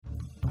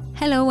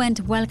Hello and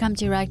welcome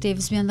to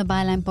Euractiv's Beyond the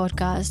Byline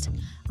podcast.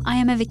 I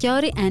am Eva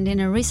Chiori, and in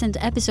a recent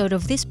episode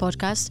of this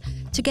podcast,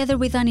 together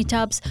with Annie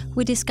Tubbs,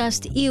 we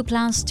discussed EU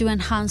plans to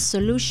enhance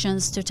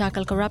solutions to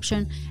tackle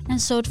corruption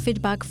and sought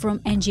feedback from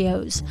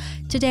NGOs.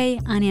 Today,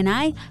 Annie and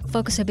I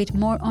focus a bit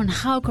more on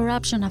how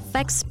corruption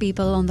affects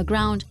people on the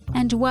ground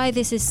and why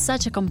this is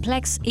such a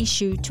complex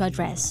issue to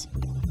address.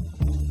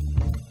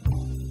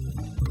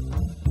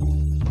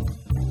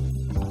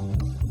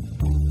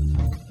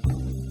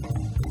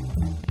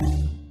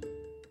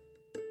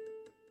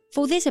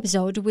 For this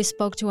episode, we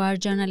spoke to our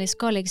journalist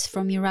colleagues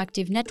from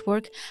Euractiv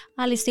Network,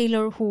 Alice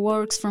Taylor, who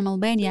works from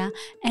Albania,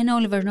 and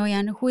Oliver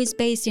Noyan, who is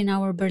based in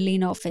our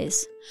Berlin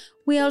office.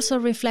 We also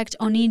reflect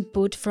on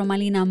input from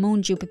Alina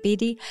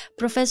Mungiu-Pipidi,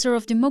 Professor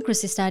of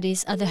Democracy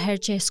Studies at the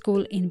Herce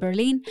School in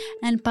Berlin,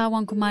 and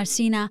Pawan Kumar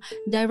Sinha,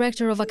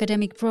 Director of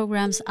Academic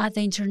Programs at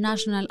the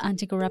International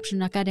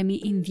Anti-Corruption Academy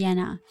in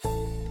Vienna.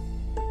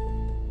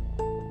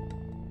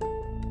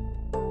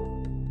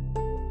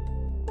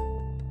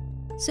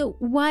 So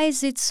why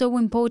is it so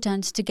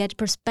important to get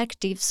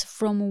perspectives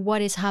from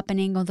what is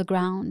happening on the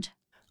ground?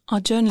 Our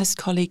journalist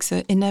colleagues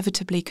are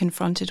inevitably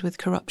confronted with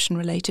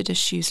corruption-related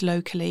issues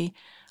locally.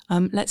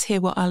 Let's hear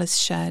what Alice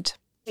shared.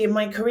 In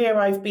my career,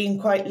 I've been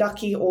quite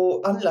lucky,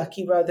 or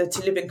unlucky rather,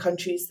 to live in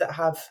countries that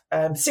have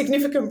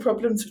significant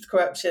problems with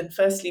corruption.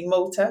 Firstly,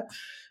 Malta,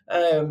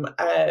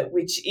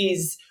 which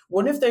is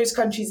one of those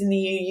countries in the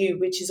EU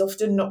which is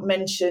often not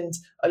mentioned,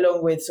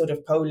 along with sort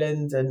of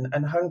Poland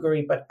and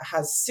Hungary, but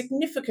has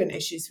significant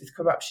issues with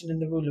corruption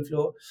and the rule of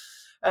law.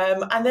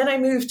 And then I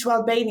moved to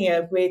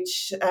Albania,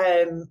 which,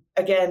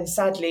 again,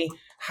 sadly,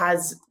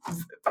 has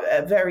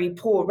a very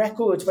poor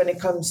record when it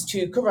comes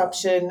to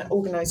corruption,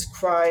 organised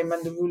crime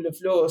and the rule of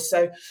law.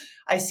 So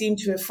I seem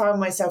to have found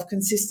myself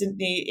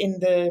consistently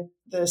in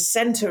the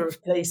centre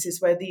of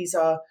places where these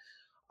are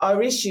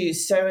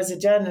issues. So as a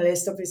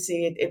journalist,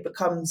 obviously, it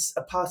becomes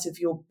a part of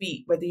your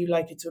beat, whether you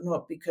like it or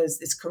not, because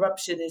this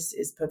corruption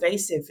is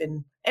pervasive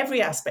in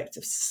every aspect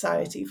of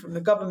society, from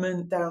the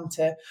government down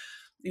to,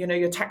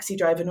 your taxi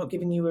driver not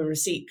giving you a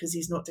receipt because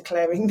he's not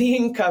declaring the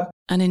income.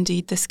 And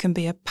indeed, this can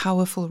be a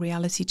powerful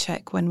reality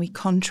check when we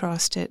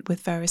contrast it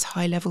with various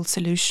high-level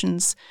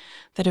solutions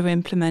that are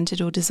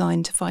implemented or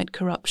designed to fight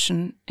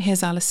corruption.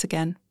 Here's Alice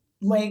again.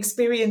 My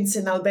experience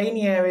in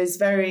Albania is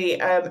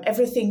very,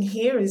 everything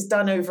here is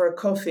done over a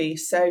coffee.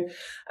 So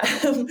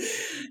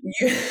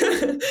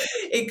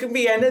it can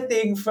be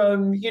anything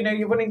from,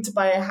 you're wanting to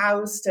buy a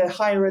house, to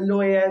hire a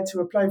lawyer,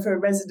 to apply for a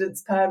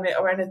residence permit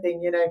or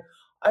anything,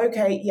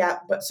 Okay, yeah,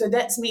 but so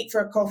let's meet for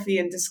a coffee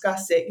and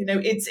discuss it.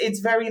 It's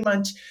very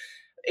much,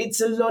 it's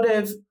a lot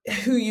of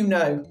who you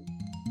know.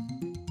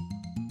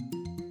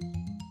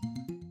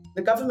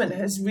 The government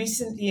has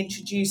recently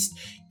introduced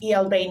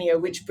e-Albania,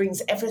 which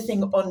brings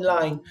everything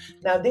online.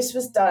 Now, this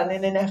was done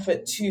in an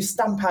effort to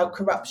stamp out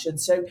corruption.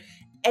 So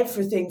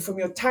everything from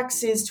your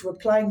taxes to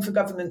applying for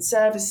government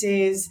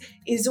services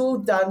is all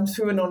done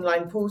through an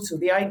online portal.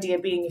 The idea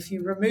being, if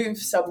you remove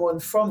someone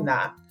from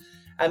that,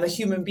 a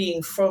human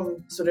being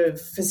from sort of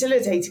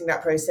facilitating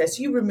that process,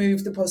 you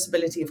remove the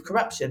possibility of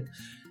corruption.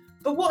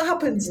 But what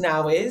happens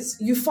now is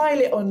you file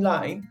it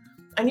online,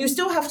 and you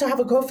still have to have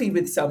a coffee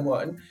with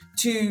someone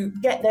to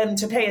get them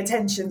to pay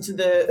attention to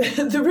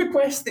the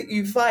request that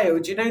you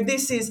filed.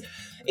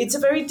 It's a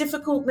very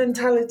difficult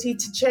mentality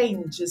to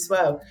change as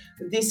well.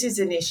 This is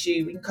an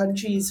issue in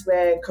countries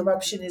where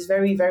corruption is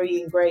very,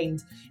 very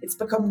ingrained. It's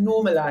become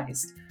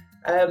normalized.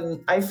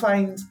 I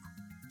find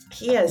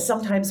here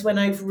sometimes when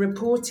I've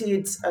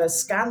reported a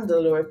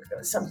scandal or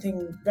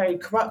something very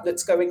corrupt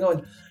that's going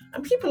on,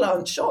 and people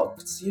aren't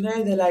shocked,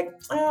 they're like,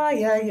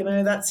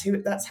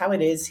 that's how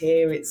it is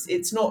here.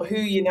 It's not who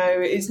you know,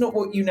 it's not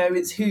what you know,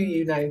 it's who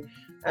you know.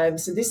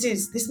 So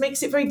this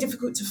makes it very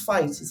difficult to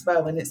fight as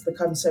well when it's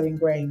become so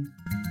ingrained.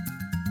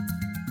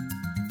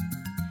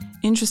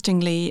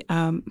 Interestingly,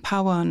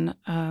 Pawan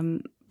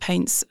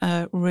paints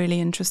a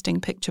really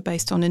interesting picture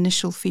based on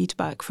initial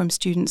feedback from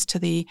students to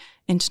the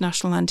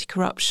International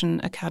Anti-Corruption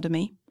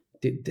Academy.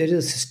 There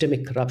is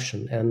systemic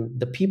corruption, and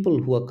the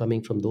people who are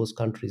coming from those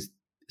countries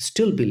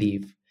still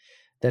believe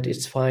that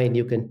it's fine,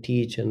 you can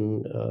teach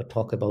and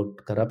talk about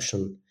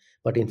corruption,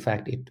 but in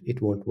fact,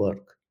 it won't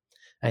work.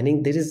 I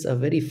think there is a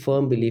very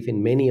firm belief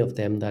in many of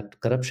them that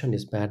corruption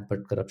is bad,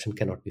 but corruption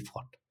cannot be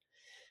fought.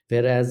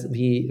 Whereas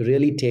we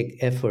really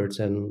take efforts,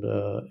 and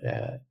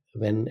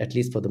when, at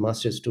least for the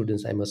master's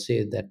students, I must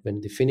say that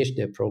when they finish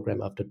their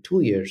program after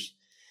 2 years,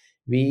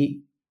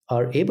 we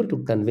are able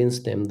to convince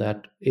them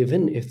that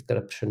even if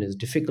corruption is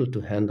difficult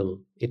to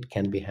handle, it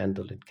can be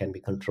handled, it can be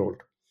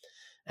controlled.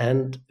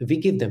 And we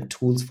give them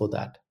tools for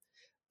that.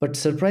 But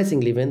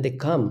surprisingly, when they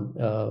come,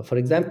 for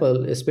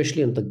example,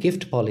 especially on the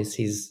gift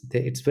policies,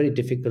 it's very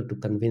difficult to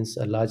convince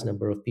a large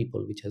number of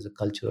people, which has a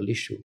cultural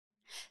issue.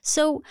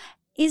 So,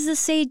 is the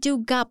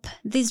say-do gap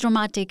this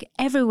dramatic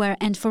everywhere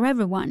and for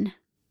everyone?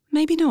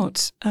 Maybe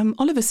not.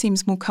 Oliver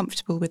seems more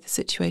comfortable with the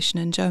situation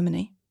in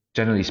Germany.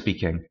 Generally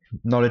speaking,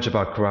 knowledge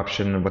about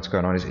corruption and what's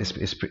going on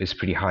is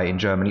pretty high in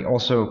Germany.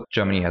 Also,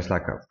 Germany has, I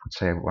would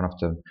say, one of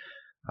the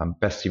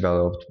best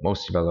developed,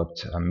 most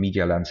developed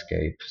media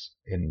landscapes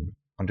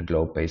on the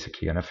globe,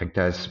 basically. And I think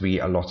there's really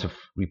a lot of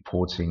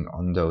reporting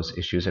on those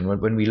issues. And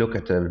when we look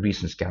at the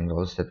recent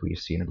scandals that we've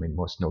seen, I mean,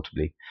 most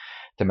notably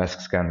the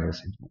mask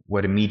scandals,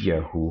 were the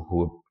media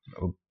who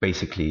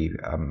basically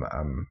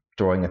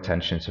drawing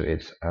attention to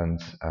it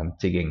and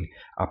digging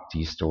up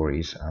these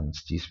stories and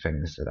these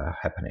things that are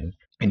happening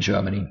in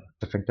Germany.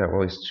 I think there are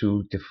always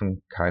two different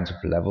kinds of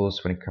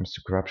levels when it comes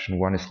to corruption.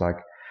 One is like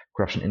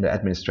corruption in the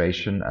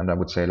administration, and I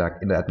would say like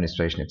in the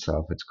administration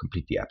itself, it's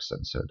completely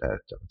absent. So that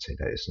I would say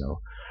there is no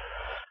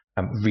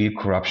real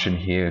corruption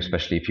here,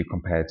 especially if you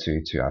compare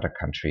to other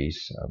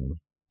countries.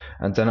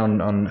 And then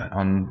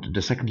on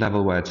the second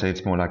level, where I'd say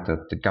it's more like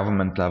the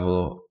government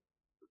level,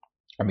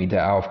 I mean,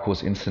 there are of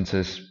course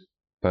instances,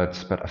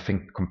 but I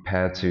think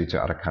compared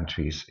to other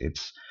countries,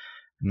 it's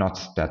not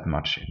that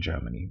much in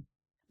Germany.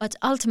 But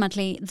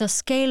ultimately, the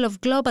scale of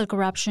global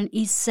corruption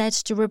is said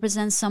to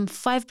represent some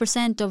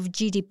 5% of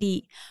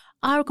GDP.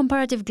 Are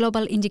comparative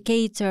global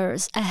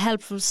indicators a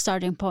helpful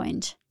starting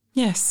point?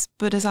 Yes,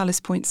 but as Alice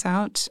points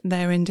out,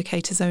 they're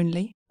indicators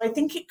only. I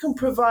think it can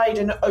provide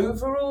an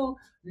overall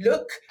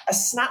look, a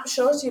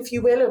snapshot, if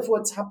you will, of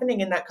what's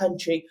happening in that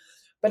country.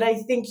 But I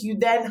think you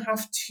then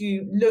have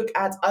to look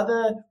at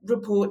other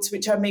reports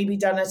which are maybe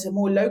done at a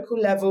more local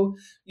level.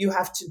 You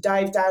have to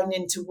dive down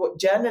into what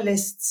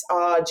journalists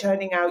are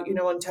churning out,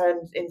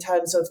 in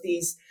terms of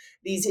these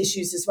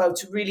issues as well,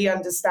 to really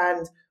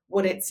understand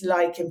what it's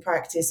like in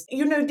practice.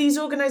 These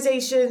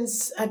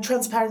organizations,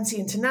 Transparency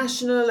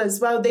International as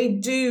well, they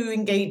do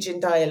engage in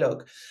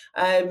dialogue.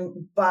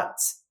 But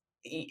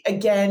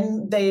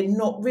again, they're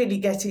not really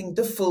getting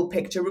the full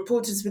picture.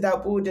 Reporters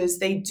Without Borders,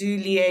 they do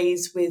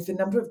liaise with a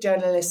number of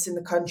journalists in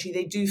the country.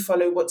 They do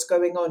follow what's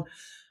going on.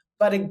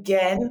 But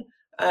again,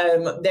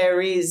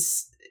 there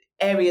is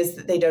areas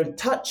that they don't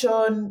touch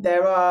on.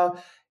 There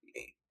are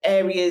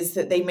areas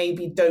that they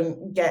maybe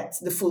don't get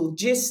the full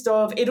gist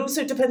of. It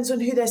also depends on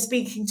who they're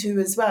speaking to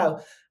as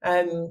well.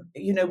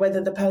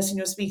 Whether the person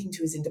you're speaking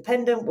to is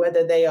independent,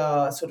 whether they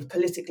are sort of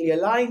politically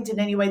aligned in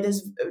any way.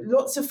 There's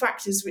lots of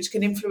factors which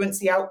can influence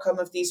the outcome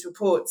of these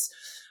reports.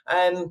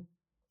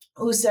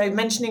 Also,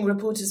 mentioning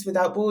Reporters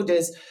Without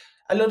Borders,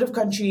 a lot of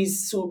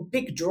countries saw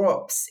big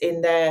drops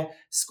in their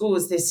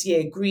scores this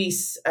year,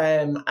 Greece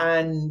and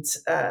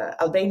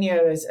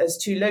Albania as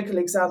two local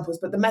examples,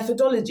 but the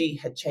methodology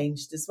had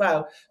changed as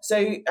well. So,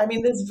 I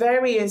mean, there's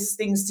various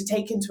things to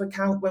take into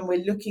account when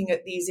we're looking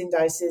at these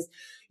indices,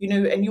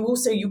 and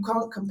you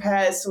can't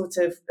compare sort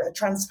of a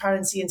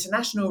Transparency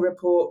International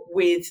report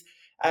with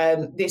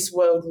this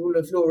World Rule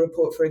of Law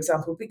report, for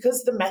example,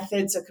 because the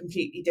methods are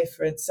completely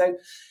different. So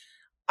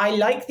I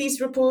like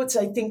these reports.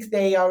 I think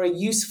they are a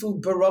useful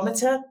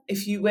barometer,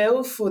 if you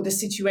will, for the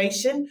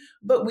situation,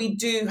 but we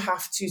do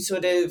have to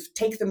sort of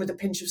take them with a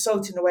pinch of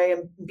salt in a way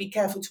and be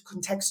careful to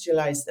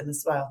contextualize them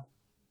as well.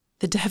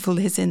 The devil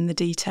is in the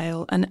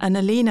detail, and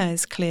Alina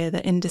is clear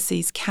that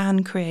indices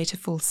can create a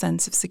false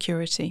sense of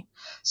security.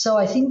 So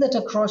I think that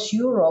across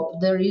Europe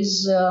there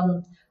is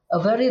a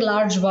very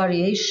large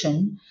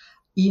variation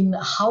in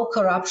how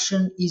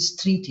corruption is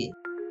treated.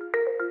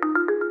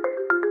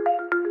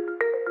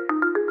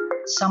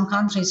 Some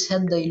countries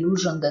had the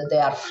illusion that they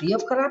are free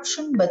of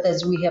corruption, but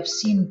as we have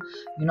seen,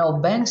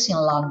 banks in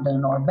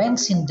London or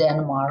banks in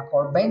Denmark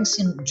or banks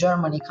in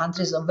Germany,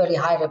 countries of very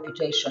high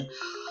reputation,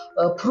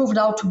 proved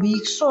out to be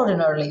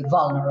extraordinarily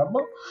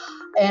vulnerable.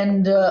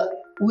 And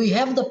we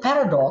have the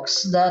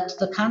paradox that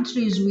the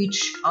countries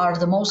which are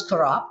the most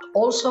corrupt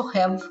also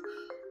have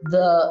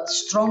the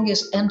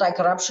strongest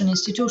anti-corruption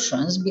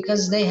institutions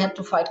because they had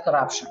to fight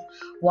corruption.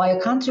 Why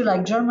a country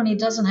like Germany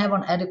doesn't have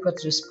an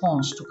adequate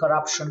response to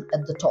corruption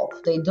at the top.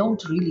 They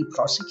don't really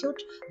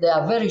prosecute. They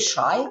are very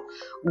shy.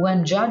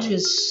 When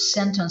judges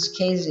sentence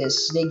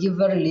cases, they give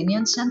very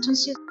lenient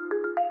sentences.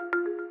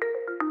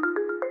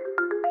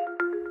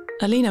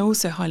 Alina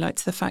also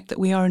highlights the fact that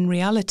we are in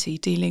reality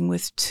dealing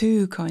with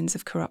two kinds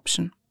of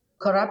corruption.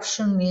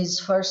 Corruption is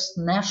first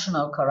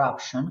national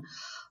corruption,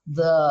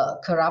 the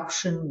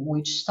corruption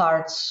which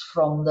starts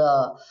from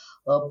the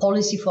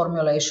policy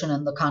formulation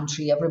in the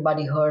country.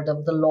 Everybody heard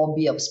of the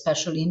lobby of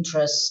special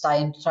interests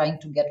trying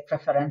to get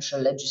preferential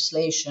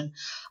legislation,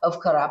 of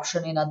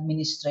corruption in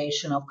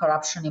administration, of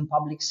corruption in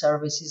public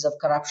services, of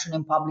corruption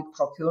in public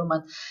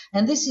procurement.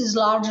 And this is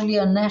largely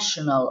a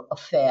national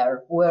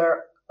affair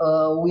where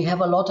we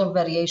have a lot of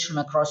variation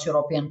across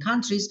European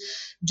countries,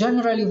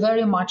 generally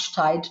very much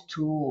tied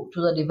to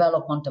the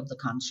development of the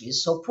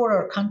countries. So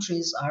poorer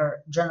countries are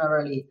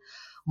generally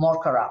more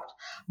corrupt.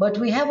 But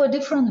we have a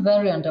different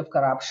variant of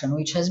corruption,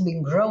 which has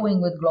been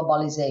growing with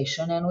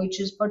globalization and which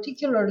is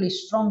particularly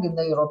strong in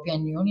the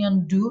European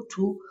Union due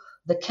to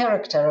the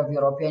character of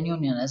European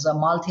Union as a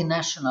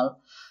multinational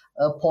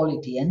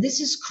polity. And this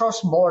is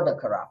cross-border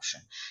corruption.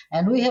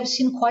 And we have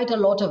seen quite a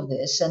lot of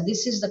this. And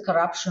this is the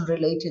corruption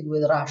related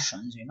with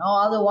Russians.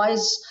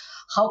 Otherwise,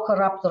 how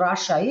corrupt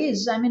Russia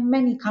is,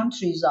 many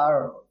countries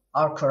are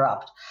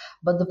corrupt.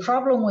 But the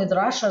problem with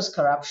Russia's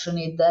corruption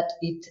is that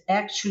it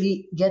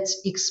actually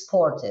gets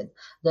exported,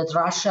 that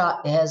Russia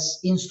has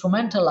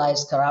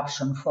instrumentalized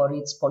corruption for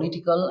its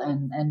political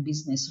and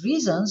business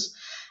reasons.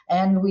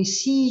 And we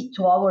see,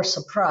 to our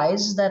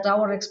surprise, that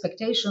our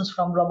expectations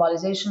from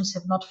globalizations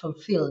have not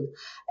fulfilled.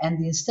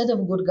 And instead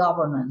of good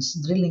governance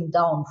drilling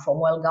down from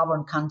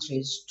well-governed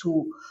countries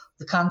to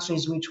the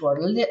countries which were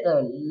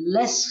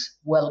less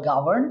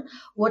well-governed,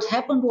 what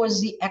happened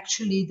was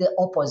actually the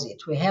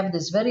opposite. We have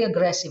these very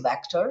aggressive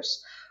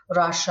actors,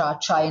 Russia,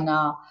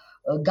 China,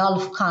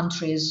 Gulf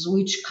countries,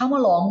 which come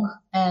along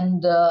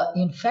and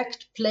in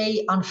fact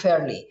play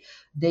unfairly.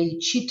 They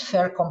cheat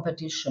fair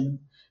competition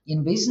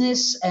in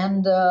business,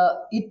 and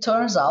it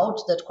turns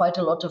out that quite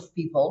a lot of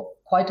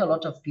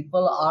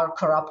people are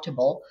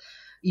corruptible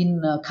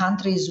in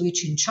countries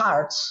which in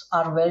charts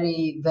are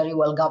very, very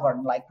well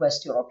governed, like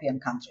West European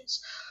countries.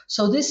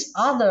 So this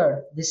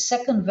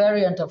second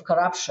variant of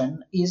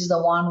corruption is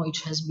the one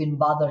which has been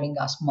bothering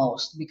us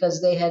most,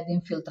 because they had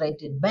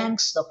infiltrated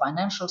banks, the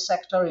financial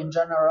sector in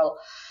general,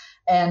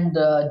 and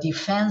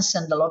defense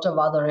and a lot of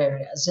other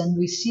areas. And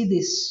we see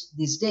this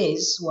these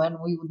days when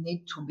we would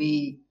need to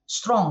be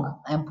strong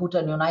and put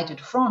a united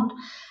front,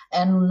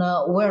 and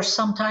where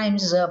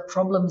sometimes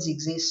problems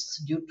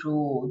exist due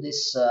to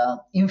this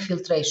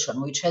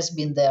infiltration, which has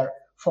been there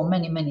for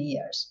many, many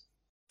years.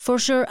 For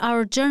sure,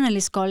 our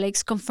journalist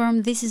colleagues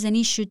confirm this is an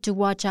issue to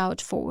watch out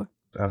for.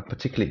 A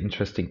particularly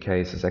interesting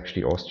case is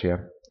actually Austria,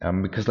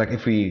 because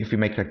if we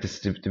make this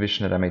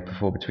division that I made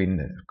before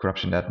between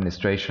corruption and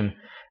administration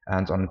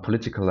and on a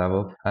political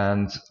level.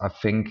 And I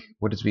think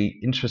what is really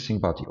interesting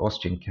about the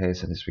Austrian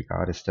case in this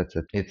regard is that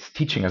it's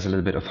teaching us a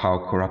little bit of how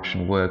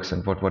corruption works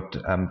and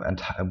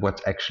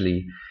what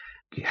actually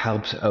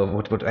helps,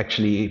 what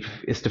actually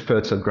is the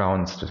fertile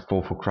grounds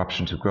for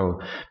corruption to grow.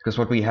 Because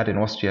what we had in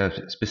Austria,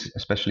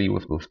 especially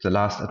with the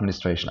last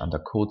administration under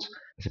Kurz,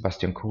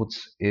 Sebastian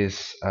Kurz,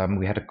 is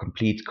we had a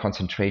complete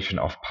concentration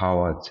of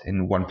power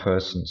in one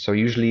person. So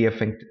usually I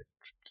think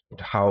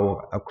how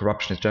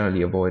corruption is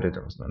generally avoided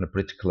on a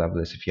political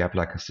level is if you have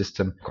a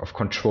system of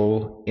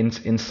control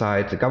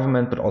inside the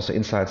government, but also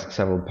inside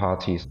several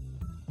parties.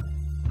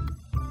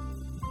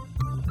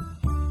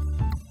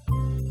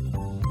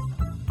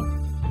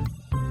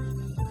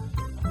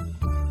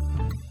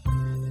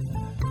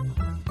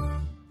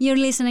 You're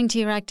listening to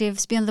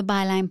Euractiv's Beyond the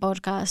Byline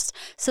podcast.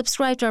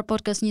 Subscribe to our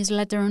podcast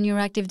newsletter on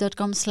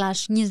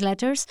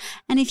euractiv.com/newsletters.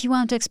 And if you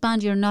want to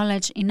expand your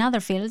knowledge in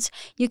other fields,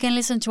 you can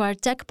listen to our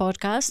tech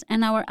podcast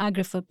and our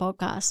agri-food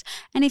podcast.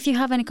 And if you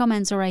have any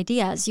comments or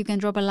ideas, you can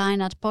drop a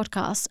line at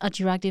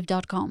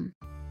podcast@euractiv.com.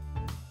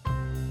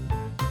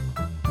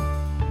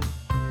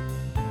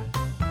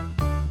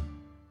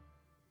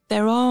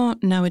 There are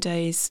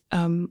nowadays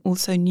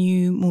also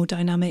new, more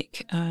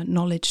dynamic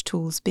knowledge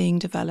tools being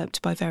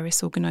developed by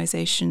various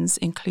organisations,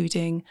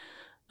 including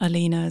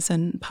Alina's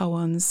and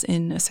Pawan's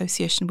in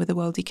association with the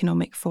World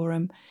Economic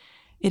Forum.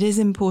 It is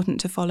important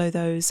to follow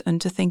those and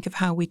to think of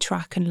how we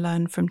track and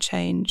learn from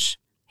change.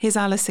 Here's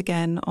Alice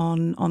again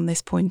on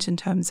this point in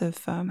terms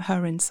of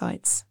her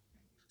insights.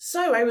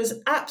 So I was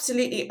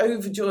absolutely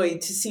overjoyed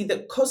to see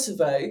that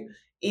Kosovo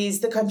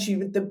is the country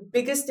with the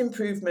biggest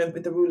improvement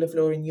with the rule of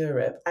law in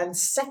Europe and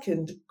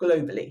second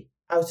globally.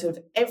 Out of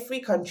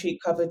every country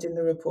covered in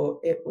the report,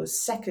 it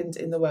was second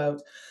in the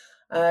world.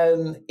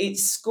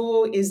 Its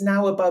score is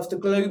now above the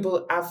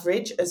global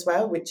average as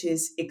well, which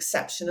is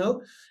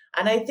exceptional.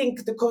 And I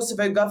think the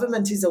Kosovo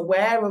government is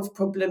aware of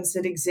problems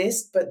that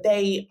exist, but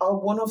they are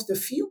one of the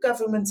few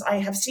governments I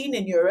have seen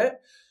in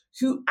Europe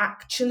who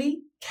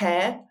actually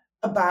care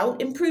about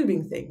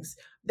improving things.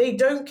 They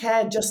don't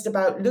care just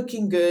about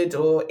looking good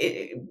or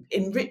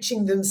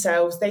enriching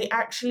themselves. They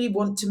actually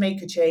want to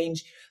make a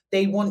change.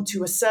 They want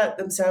to assert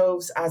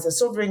themselves as a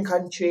sovereign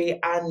country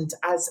and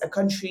as a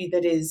country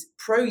that is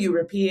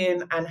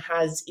pro-European and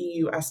has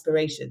EU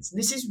aspirations.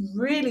 This is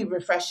really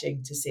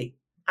refreshing to see.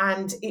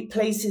 And it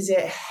places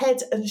it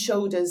head and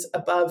shoulders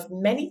above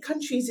many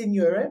countries in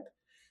Europe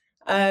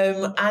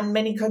and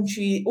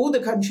all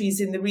the countries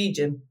in the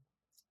region.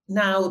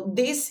 Now,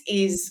 this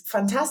is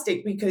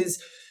fantastic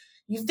because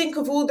you think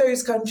of all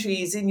those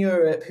countries in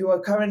Europe who are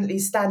currently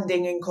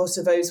standing in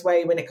Kosovo's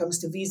way when it comes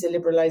to visa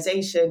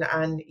liberalization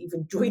and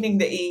even joining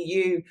the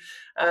EU,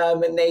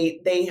 and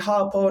they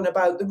harp on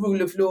about the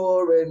rule of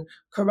law and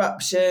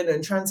corruption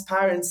and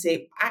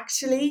transparency.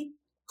 Actually,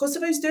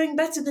 Kosovo's doing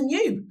better than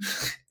you.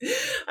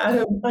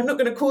 I'm not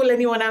going to call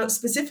anyone out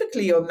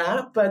specifically on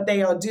that, but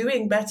they are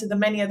doing better than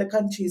many other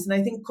countries. And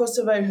I think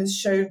Kosovo has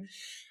shown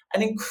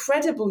an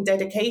incredible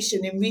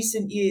dedication in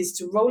recent years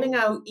to rolling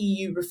out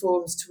EU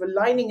reforms, to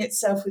aligning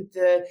itself with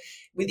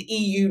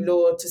EU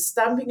law, to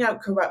stamping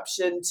out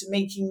corruption, to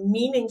making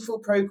meaningful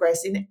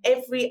progress in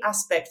every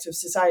aspect of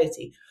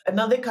society.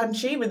 Another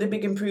country with a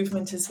big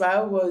improvement as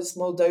well was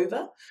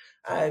Moldova.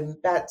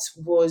 That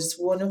was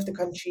one of the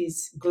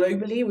countries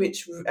globally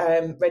which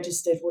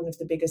registered one of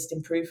the biggest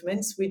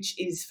improvements, which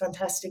is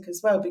fantastic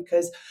as well,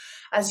 because,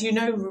 as you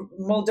know,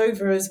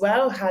 Moldova as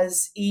well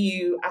has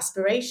EU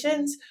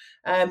aspirations.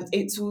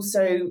 It's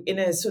also in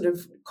a sort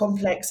of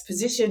complex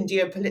position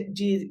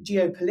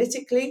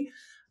geopolitically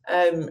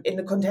in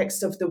the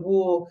context of the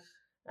war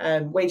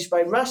waged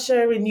by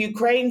Russia in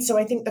Ukraine. So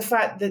I think the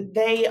fact that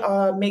they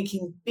are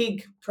making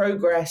big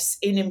progress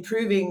in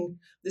improving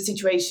the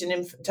situation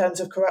in terms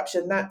of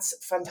corruption, that's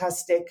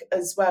fantastic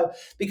as well,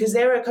 because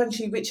they're a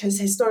country which has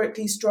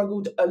historically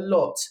struggled a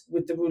lot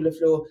with the rule of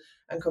law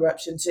and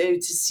corruption. So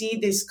to see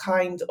this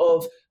kind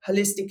of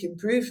holistic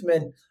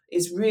improvement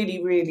is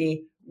really,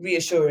 really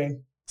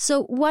reassuring.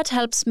 So what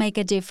helps make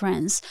a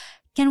difference?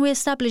 Can we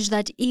establish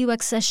that EU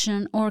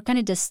accession or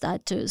candidate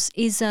status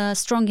is a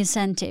strong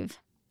incentive?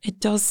 It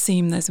does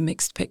seem there's a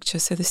mixed picture,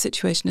 so the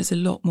situation is a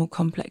lot more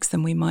complex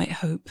than we might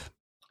hope.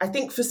 I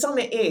think for some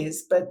it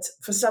is, but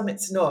for some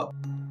it's not.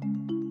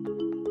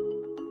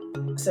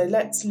 So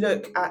let's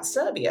look at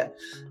Serbia.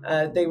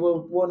 They were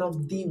one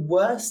of the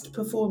worst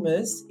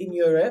performers in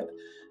Europe.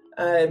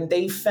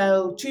 They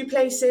fell 2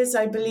 places,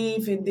 I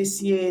believe, in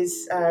this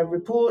year's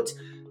report,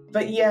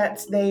 but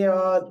yet they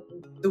are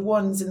the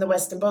ones in the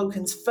Western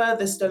Balkans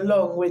furthest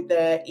along with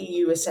their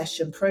EU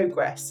accession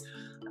progress.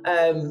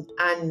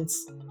 And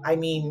I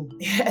mean,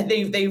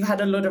 they've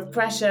had a lot of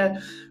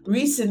pressure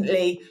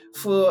recently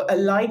for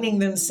aligning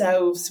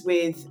themselves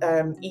with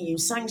EU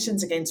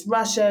sanctions against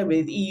Russia,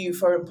 with EU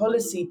foreign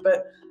policy,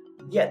 but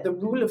yet the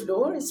rule of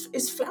law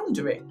is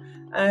floundering.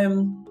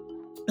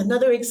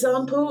 Another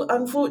example,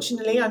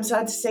 unfortunately, I'm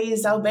sad to say,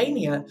 is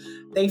Albania.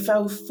 They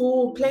fell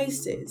 4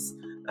 places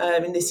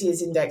in this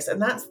year's index,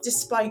 and that's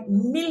despite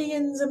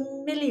millions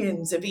and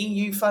millions of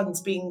EU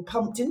funds being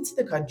pumped into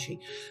the country.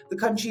 The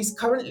country is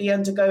currently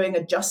undergoing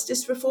a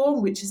justice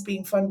reform, which is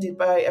being funded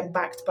by and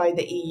backed by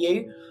the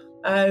EU,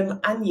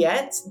 and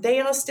yet they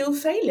are still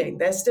failing.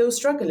 They're still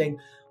struggling.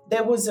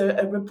 There was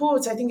a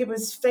report, I think it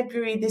was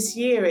February this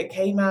year, it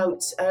came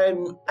out,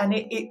 and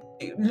it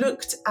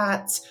looked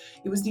at,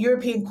 it was the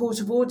European Court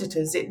of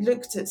Auditors, it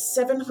looked at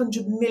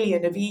 700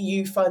 million of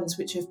EU funds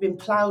which have been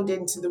ploughed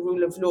into the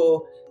rule of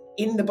law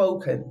in the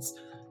Balkans,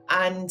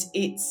 and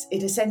it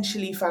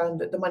essentially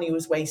found that the money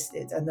was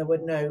wasted and there were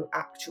no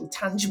actual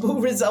tangible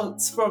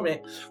results from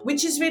it,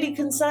 which is really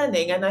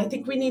concerning. And I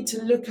think we need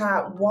to look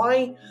at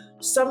why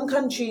some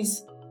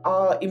countries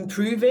are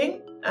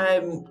improving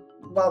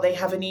while they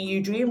have an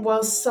EU dream,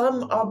 while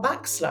some are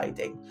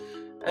backsliding.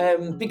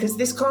 Because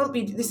this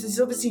is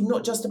obviously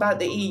not just about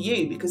the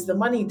EU, because the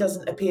money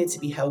doesn't appear to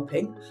be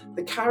helping.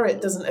 The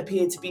carrot doesn't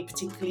appear to be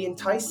particularly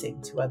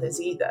enticing to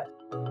others either.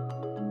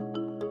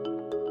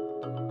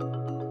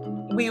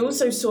 We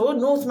also saw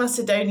North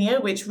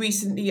Macedonia, which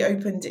recently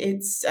opened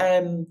its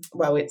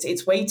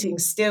waiting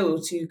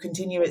still to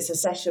continue its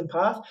accession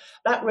path.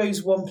 That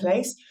rose 1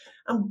 place.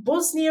 And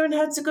Bosnia and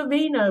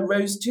Herzegovina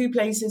rose 2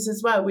 places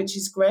as well, which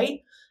is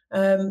great.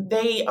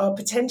 They are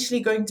potentially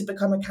going to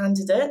become a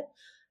candidate.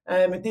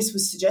 This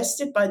was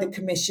suggested by the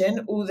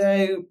Commission,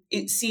 although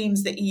it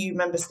seems that EU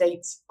member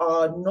states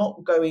are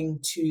not going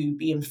to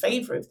be in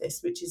favour of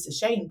this, which is a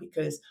shame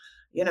because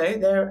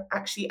they're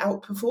actually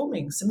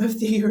outperforming some of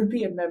the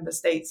European member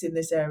states in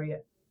this area.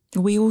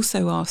 We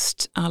also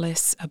asked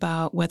Alice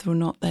about whether or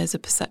not there's a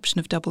perception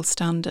of double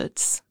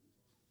standards.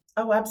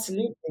 Oh,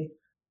 absolutely.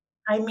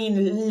 I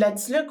mean,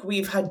 let's look.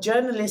 We've had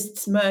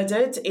journalists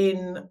murdered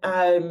in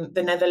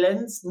the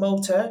Netherlands,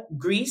 Malta,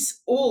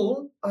 Greece.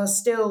 All are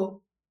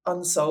still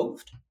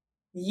unsolved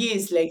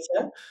years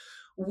later.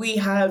 We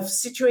have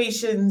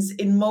situations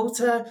in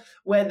Malta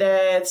where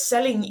they're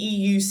selling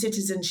EU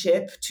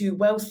citizenship to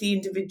wealthy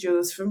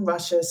individuals from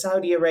Russia,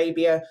 Saudi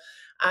Arabia,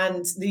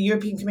 and the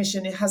European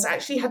Commission has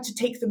actually had to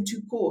take them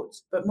to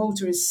court. But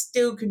Malta is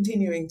still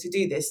continuing to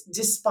do this,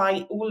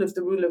 despite all of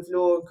the rule of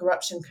law and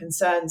corruption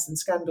concerns and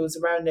scandals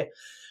around it.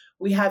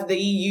 We have the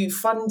EU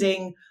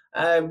funding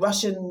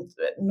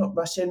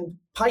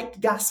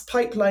gas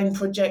pipeline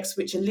projects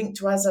which are linked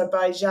to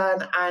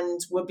Azerbaijan and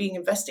were being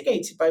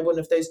investigated by one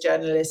of those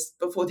journalists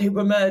before they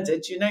were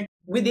murdered.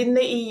 Within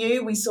the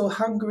EU, we saw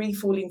Hungary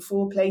falling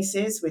 4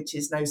 places, which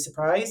is no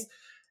surprise.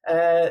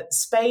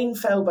 Spain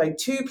fell by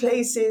 2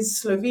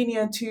 places,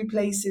 Slovenia 2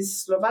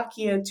 places,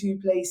 Slovakia 2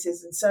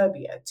 places, and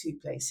Serbia 2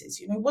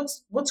 places.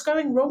 What's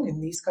going wrong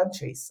in these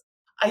countries?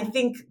 I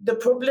think the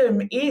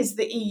problem is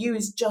the EU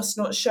is just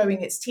not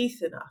showing its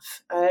teeth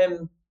enough.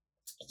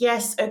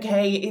 Yes,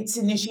 okay, it's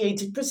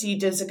initiated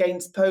procedures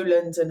against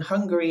Poland and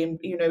Hungary, and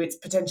it's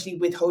potentially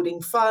withholding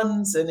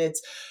funds and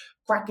it's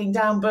cracking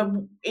down, but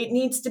it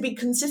needs to be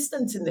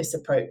consistent in this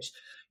approach.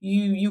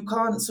 You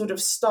can't sort of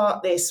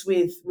start this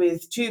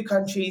with 2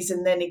 countries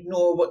and then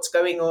ignore what's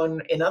going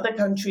on in other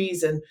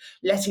countries and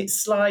let it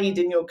slide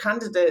in your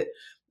candidate,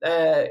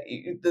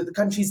 the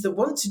countries that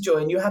want to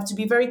join. You have to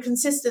be very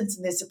consistent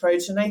in this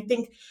approach. And I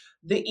think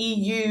the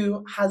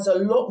EU has a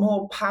lot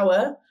more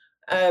power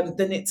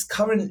than it's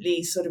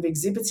currently sort of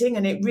exhibiting,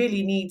 and it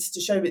really needs to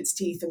show its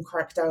teeth and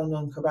crack down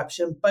on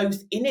corruption,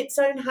 both in its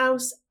own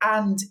house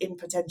and in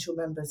potential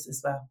members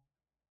as well.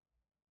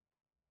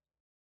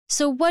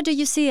 So what do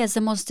you see as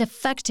the most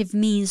effective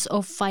means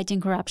of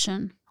fighting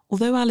corruption?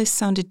 Although Alice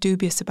sounded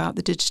dubious about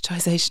the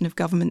digitisation of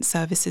government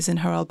services in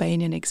her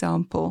Albanian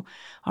example,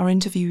 our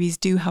interviewees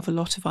do have a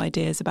lot of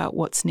ideas about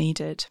what's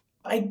needed.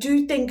 I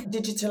do think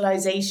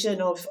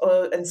digitalization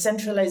and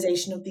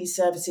centralization of these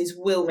services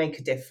will make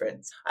a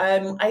difference.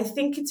 I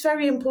think it's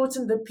very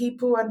important that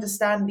people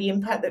understand the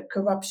impact that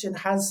corruption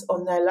has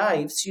on their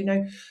lives.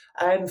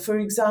 For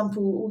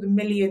example, all the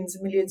millions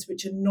and millions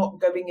which are not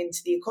going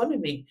into the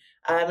economy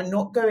and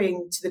not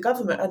going to the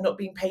government and not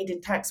being paid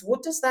in tax.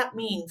 What does that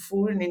mean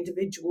for an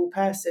individual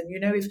person?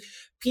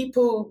 If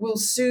people will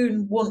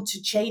soon want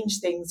to change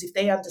things if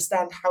they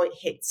understand how it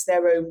hits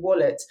their own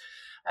wallet.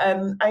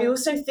 I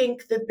also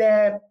think that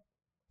there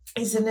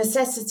is a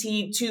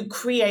necessity to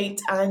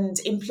create and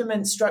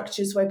implement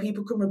structures where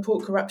people can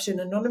report corruption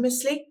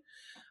anonymously.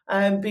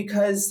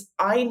 Because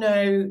I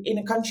know in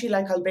a country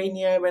like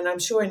Albania, and I'm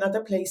sure in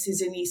other places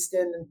in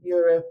Eastern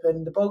Europe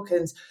and the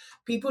Balkans,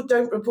 people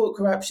don't report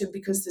corruption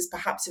because there's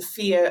perhaps a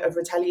fear of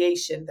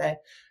retaliation there.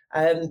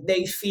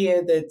 They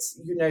fear that,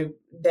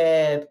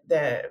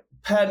 their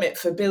permit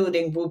for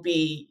building will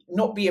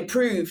not be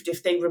approved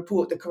if they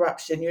report the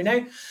corruption,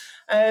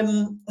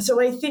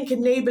 So I think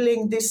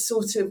enabling this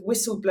sort of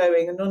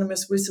whistleblowing,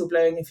 anonymous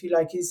whistleblowing, if you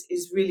like,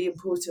 is really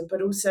important.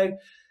 But also,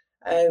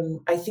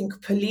 I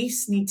think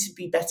police need to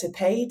be better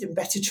paid and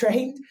better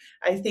trained.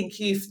 I think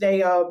if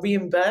they are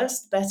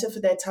reimbursed better for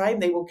their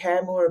time, they will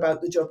care more about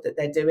the job that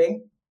they're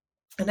doing.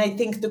 And I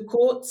think the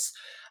courts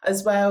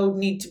as well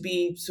need to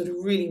be sort of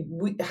really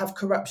have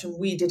corruption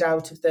weeded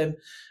out of them.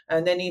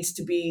 And there needs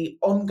to be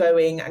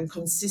ongoing and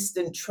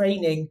consistent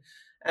training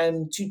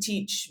to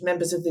teach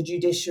members of the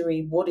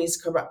judiciary what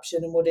is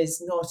corruption and what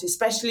is not,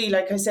 especially,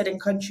 like I said, in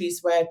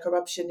countries where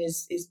corruption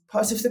is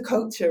part of the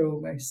culture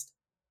almost.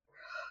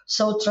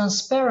 So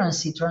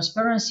transparency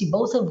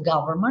both of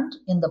government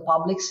in the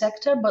public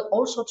sector, but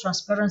also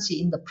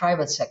transparency in the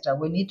private sector.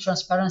 We need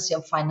transparency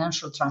of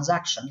financial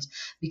transactions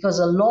because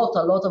a lot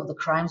of the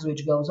crimes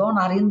which goes on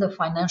are in the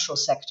financial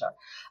sector.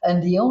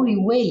 And the only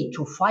way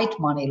to fight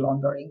money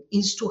laundering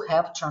is to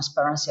have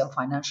transparency of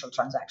financial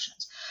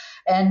transactions.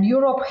 And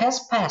Europe has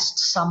passed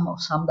some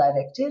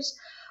directives,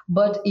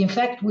 but in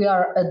fact we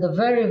are at the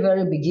very,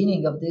 very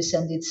beginning of this,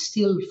 and it's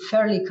still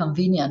fairly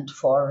convenient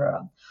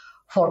for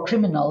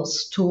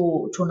criminals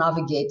to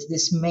navigate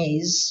this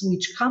maze,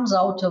 which comes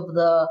out of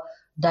the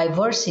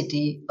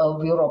diversity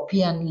of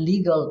European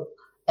legal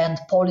and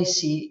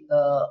policy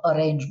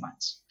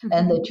arrangements. Mm-hmm.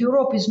 And that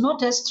Europe is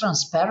not as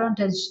transparent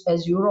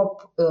as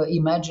Europe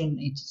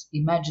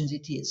imagines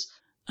it is.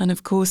 And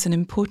of course, and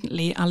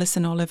importantly, Alice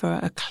and Oliver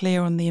are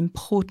clear on the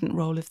important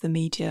role of the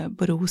media,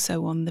 but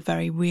also on the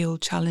very real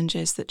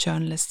challenges that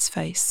journalists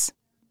face.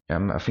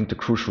 I think the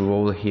crucial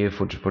role here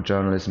for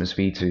journalism is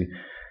really to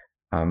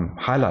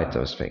highlight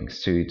those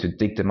things, to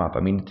dig them up. I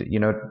mean,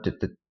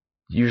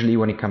 usually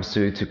when it comes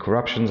to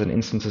corruptions and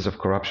instances of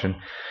corruption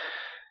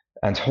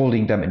and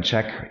holding them in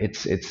check,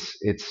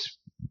 it's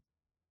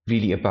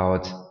really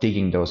about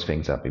digging those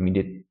things up. I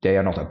mean, they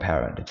are not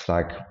apparent. It's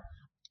like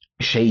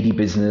shady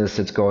business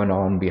that's going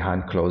on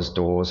behind closed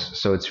doors.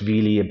 So it's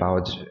really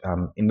about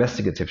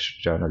investigative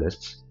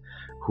journalists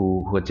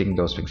who are digging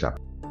those things up.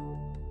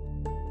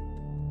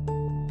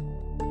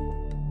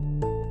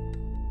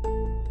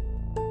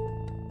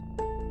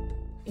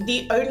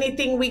 The only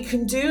thing we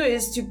can do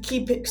is to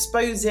keep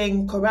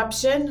exposing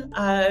corruption.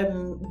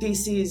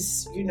 This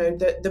is,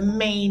 the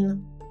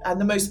main and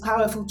the most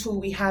powerful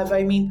tool we have.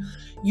 I mean,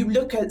 you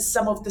look at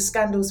some of the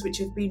scandals which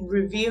have been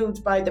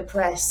revealed by the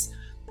press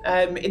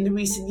in the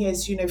recent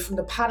years, from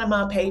the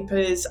Panama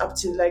Papers up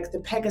to like the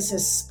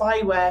Pegasus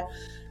spyware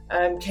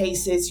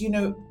cases,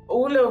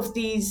 all of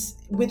these,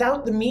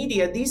 without the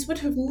media, these would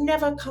have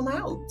never come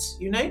out,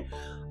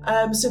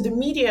 So the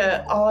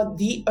media are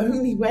the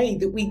only way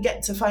that we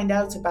get to find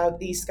out about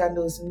these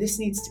scandals, and this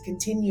needs to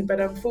continue. But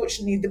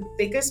unfortunately, the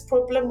biggest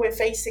problem we're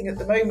facing at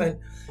the moment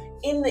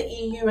in the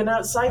EU and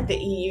outside the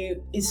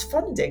EU is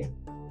funding.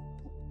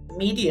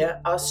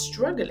 Media are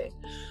struggling.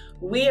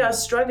 We are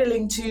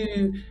struggling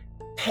to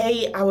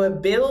pay our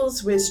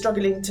bills. We're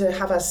struggling to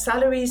have our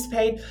salaries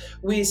paid.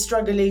 We're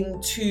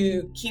struggling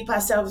to keep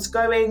ourselves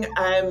going.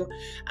 And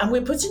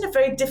we're put in a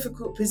very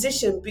difficult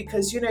position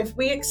because, if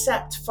we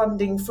accept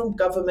funding from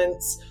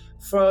governments,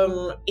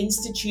 from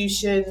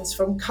institutions,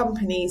 from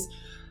companies,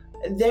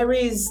 there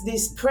is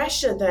this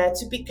pressure there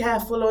to be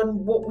careful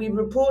on what we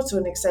report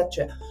on,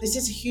 etc. This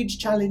is a huge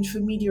challenge for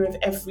media of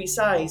every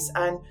size.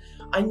 And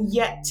I'm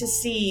yet to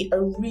see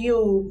a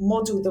real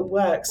model that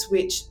works,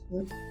 which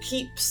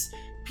keeps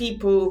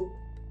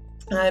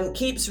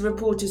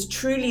reporters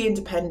truly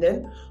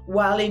independent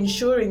while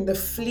ensuring the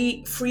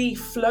free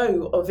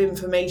flow of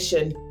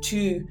information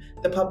to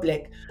the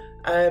public.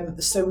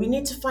 So we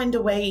need to find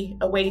a way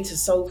to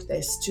solve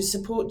this, to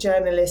support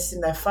journalists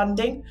in their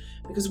funding,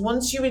 because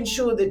once you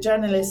ensure that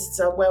journalists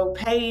are well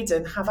paid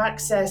and have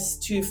access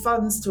to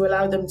funds to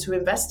allow them to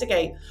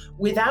investigate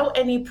without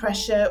any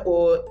pressure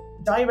or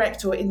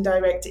direct or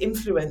indirect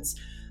influence,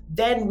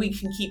 then we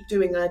can keep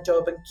doing our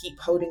job and keep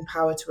holding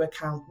power to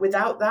account.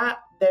 Without that,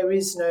 there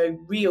is no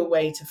real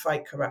way to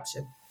fight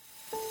corruption.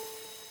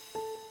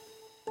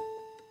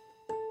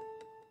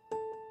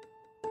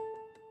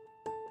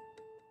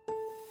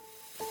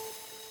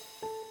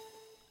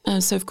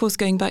 So, of course,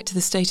 going back to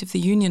the State of the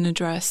Union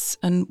address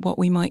and what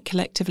we might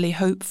collectively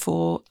hope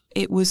for,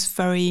 it was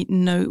very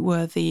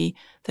noteworthy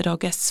that our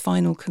guest's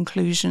final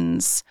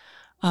conclusions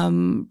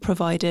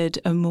provided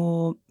a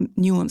more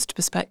nuanced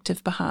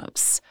perspective,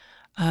 perhaps,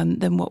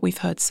 than what we've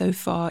heard so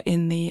far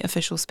in the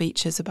official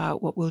speeches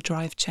about what will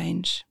drive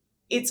change.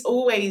 It's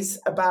always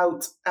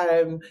about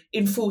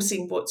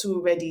enforcing what's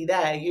already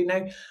there,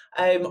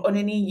 on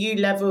an EU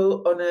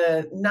level, on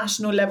a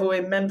national level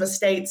in member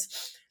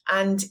states,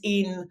 and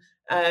in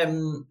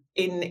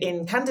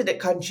candidate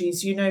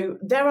countries,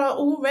 there are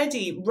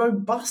already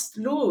robust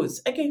laws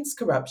against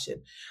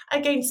corruption,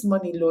 against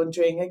money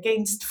laundering,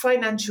 against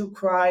financial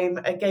crime,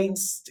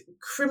 against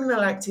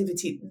criminal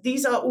activity.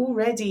 These are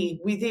already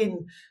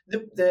within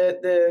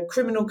the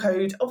criminal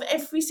code of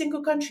every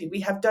single country.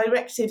 We have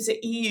directives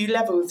at EU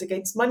levels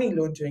against money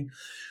laundering.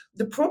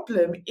 The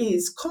problem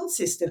is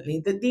consistently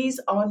that these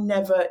are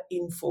never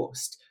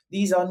enforced.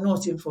 These are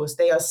not enforced.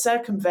 They are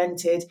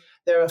circumvented.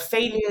 There are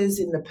failures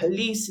in the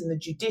police, in the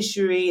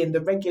judiciary, in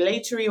the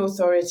regulatory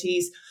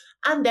authorities.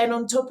 And then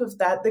on top of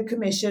that, the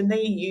Commission,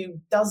 the EU,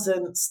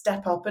 doesn't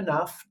step up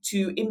enough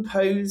to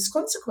impose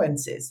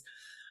consequences.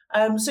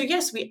 So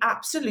yes, we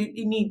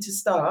absolutely need to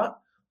start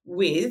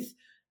with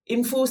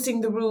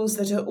enforcing the rules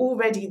that are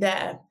already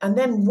there. And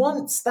then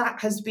once that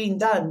has been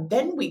done,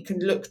 then we can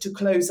look to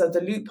close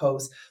other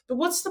loopholes. But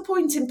what's the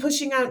point in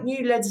pushing out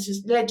new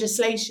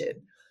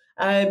legislation?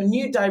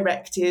 New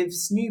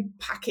directives, new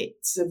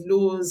packets of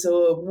laws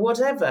or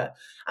whatever,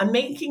 and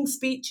making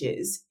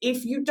speeches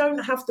if you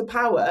don't have the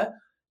power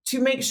to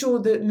make sure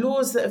that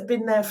laws that have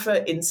been there for,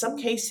 in some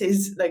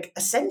cases, like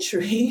a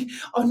century,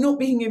 are not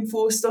being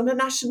enforced on a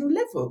national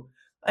level.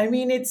 I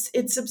mean, it's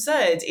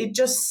absurd. It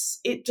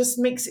just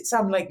makes it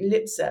sound like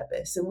lip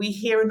service. And we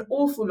hear an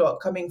awful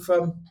lot coming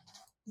from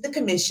the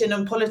Commission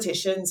and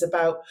politicians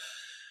about,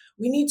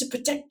 we need to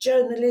protect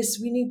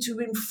journalists, we need to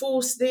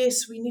enforce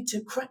this, we need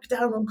to crack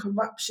down on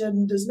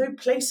corruption, there's no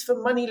place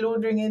for money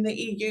laundering in the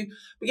EU,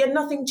 but yet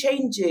nothing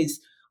changes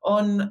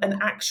on an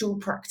actual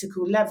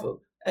practical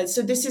level.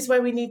 So this is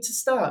where we need to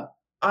start.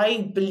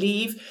 I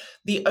believe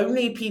the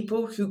only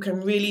people who can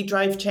really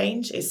drive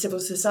change is civil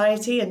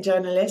society and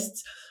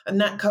journalists,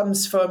 and that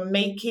comes from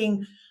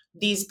making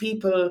these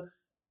people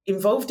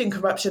involved in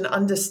corruption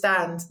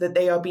understand that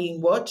they are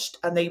being watched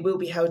and they will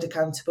be held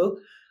accountable.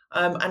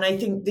 And I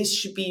think this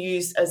should be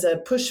used as a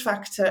push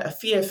factor, a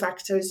fear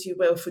factor, as you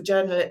will,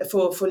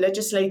 for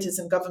legislators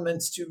and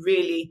governments to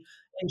really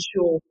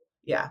ensure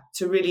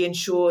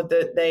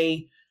that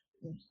they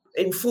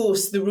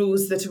enforce the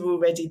rules that are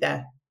already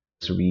there.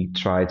 So we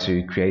try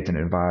to create an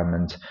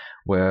environment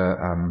where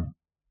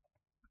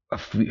a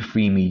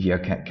free media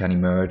can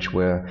emerge,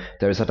 where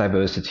there is a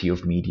diversity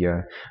of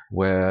media,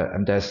 where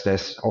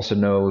there's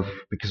also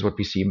because what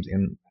we see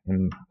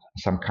in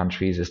some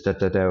countries is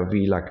that there are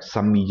really like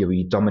some media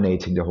really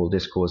dominating the whole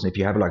discourse, and if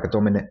you have like a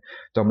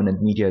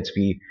dominant media, it's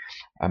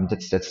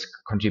that's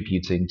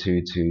contributing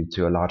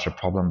to a larger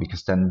problem,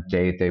 because then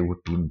they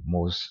would be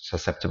more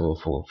susceptible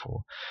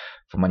for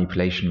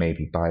manipulation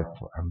maybe by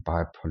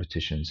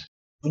politicians.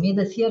 We need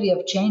a theory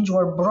of change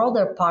where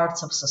broader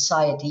parts of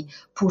society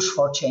push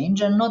for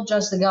change and not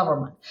just the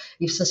government.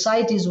 If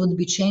societies would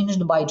be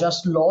changed by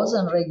just laws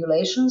and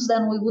regulations,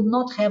 then we would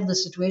not have the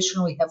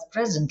situation we have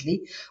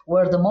presently,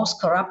 where the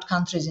most corrupt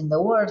countries in the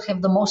world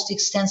have the most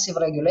extensive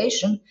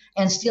regulation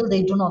and still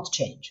they do not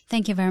change.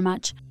 Thank you very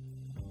much.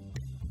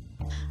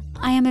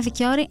 I am Eva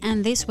Chiori,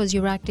 and this was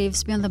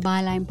Euractiv's Beyond the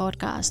Byline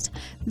podcast.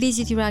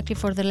 Visit Euractiv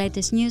for the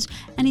latest news,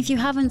 and if you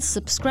haven't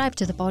subscribed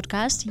to the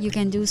podcast, you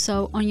can do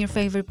so on your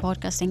favorite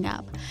podcasting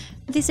app.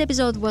 This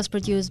episode was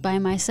produced by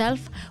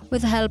myself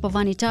with the help of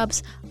Annie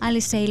Tubbs,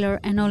 Alice Taylor,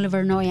 and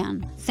Oliver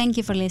Noyan. Thank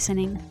you for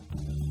listening.